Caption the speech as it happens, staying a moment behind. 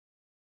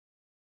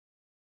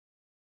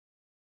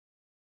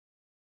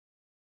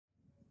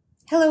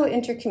Hello,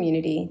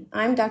 Intercommunity.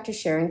 I'm Dr.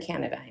 Sharon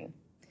Canadine.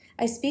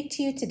 I speak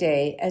to you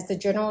today as the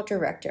General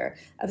Director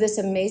of this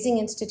amazing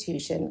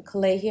institution,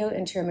 Colegio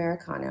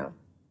Interamericano.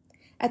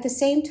 At the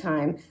same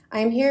time,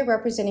 I am here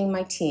representing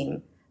my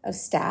team of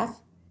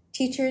staff,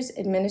 teachers,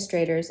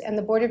 administrators, and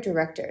the Board of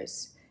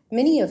Directors,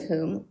 many of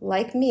whom,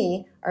 like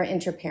me, are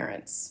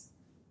interparents.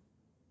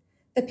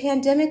 The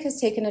pandemic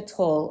has taken a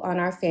toll on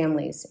our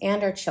families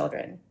and our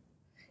children.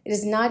 It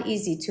is not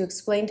easy to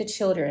explain to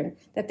children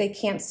that they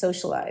can't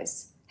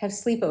socialize, have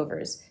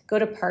sleepovers, go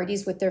to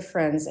parties with their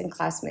friends and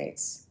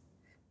classmates.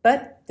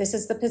 But this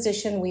is the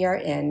position we are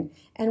in,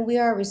 and we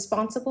are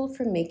responsible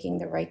for making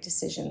the right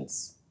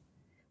decisions.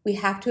 We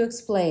have to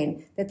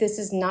explain that this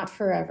is not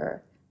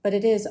forever, but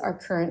it is our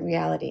current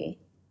reality.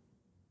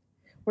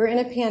 We're in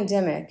a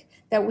pandemic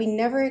that we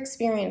never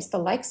experienced the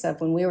likes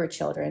of when we were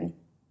children.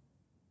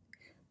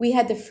 We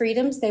had the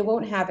freedoms they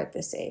won't have at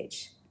this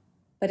age,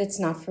 but it's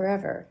not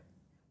forever.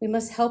 We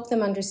must help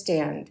them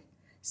understand.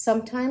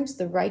 Sometimes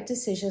the right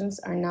decisions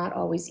are not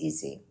always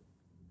easy.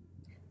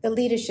 The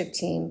leadership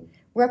team,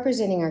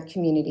 representing our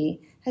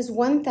community, has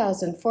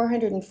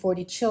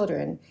 1,440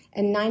 children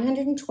and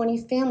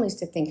 920 families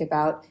to think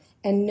about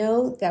and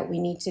know that we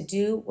need to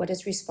do what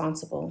is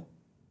responsible.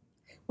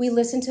 We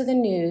listen to the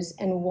news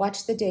and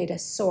watch the data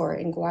soar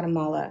in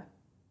Guatemala.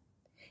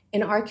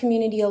 In our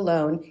community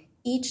alone,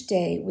 each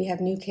day we have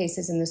new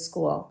cases in the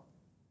school.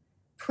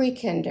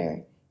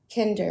 Pre-kinder,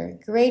 kinder,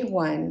 grade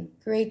 1,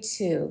 grade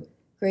 2,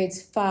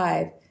 grades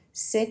 5,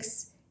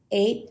 6,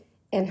 8,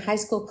 and high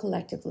school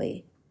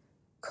collectively.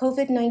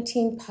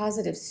 COVID-19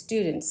 positive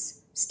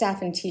students,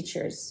 staff, and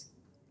teachers.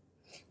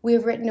 We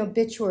have written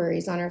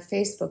obituaries on our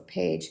Facebook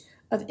page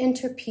of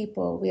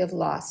interpeople we have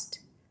lost,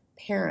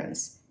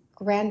 parents,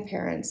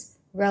 grandparents,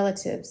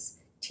 relatives,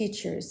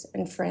 teachers,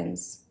 and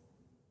friends.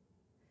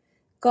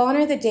 Gone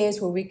are the days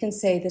where we can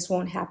say this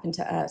won't happen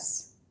to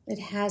us. It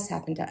has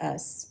happened to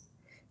us.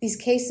 These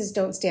cases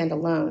don't stand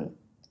alone.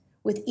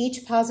 With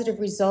each positive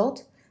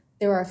result,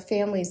 there are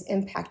families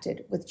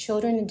impacted with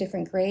children in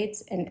different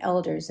grades and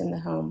elders in the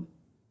home.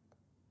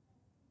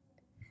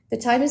 The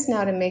time is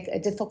now to make a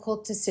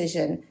difficult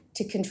decision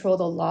to control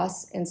the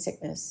loss and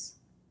sickness.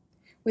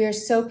 We are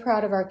so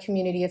proud of our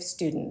community of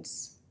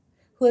students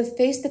who have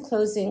faced the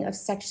closing of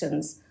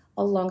sections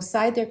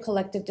alongside their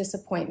collective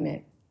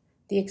disappointment,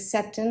 the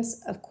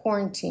acceptance of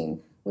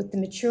quarantine with the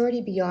maturity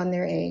beyond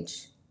their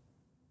age.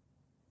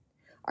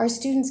 Our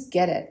students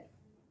get it.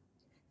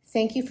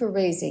 Thank you for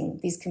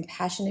raising these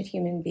compassionate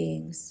human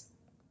beings.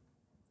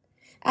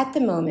 At the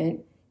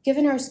moment,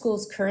 given our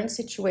school's current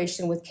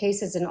situation with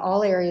cases in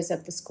all areas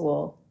of the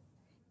school,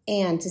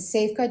 and to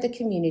safeguard the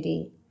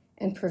community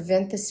and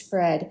prevent the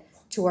spread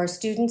to our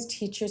students,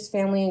 teachers,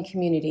 family, and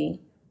community,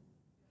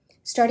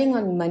 starting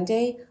on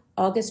Monday,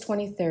 August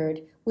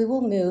 23rd, we will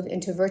move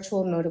into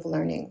virtual mode of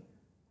learning.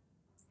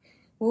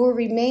 We will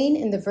remain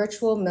in the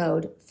virtual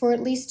mode for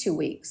at least 2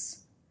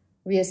 weeks,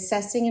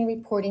 reassessing and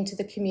reporting to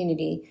the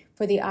community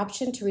for the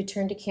option to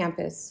return to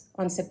campus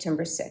on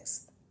September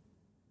 6th.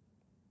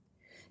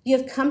 You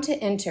have come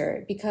to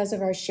Inter because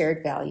of our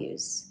shared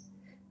values.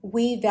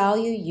 We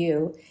value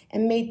you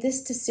and made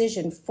this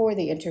decision for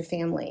the Inter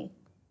family.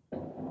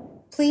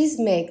 Please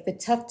make the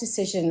tough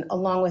decision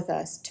along with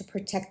us to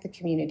protect the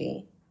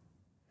community.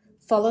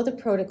 Follow the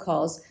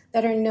protocols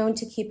that are known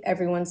to keep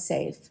everyone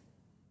safe.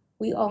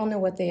 We all know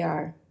what they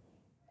are.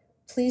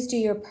 Please do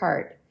your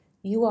part.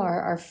 You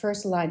are our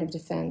first line of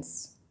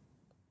defense.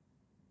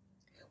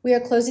 We are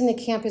closing the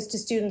campus to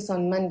students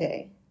on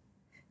Monday.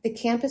 The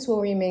campus will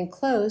remain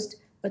closed,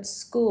 but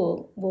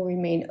school will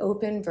remain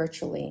open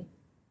virtually.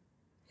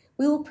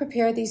 We will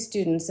prepare these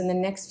students in the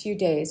next few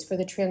days for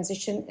the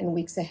transition and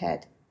weeks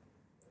ahead.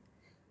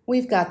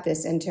 We've got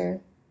this,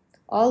 Inter.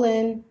 All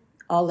in,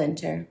 all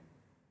Inter.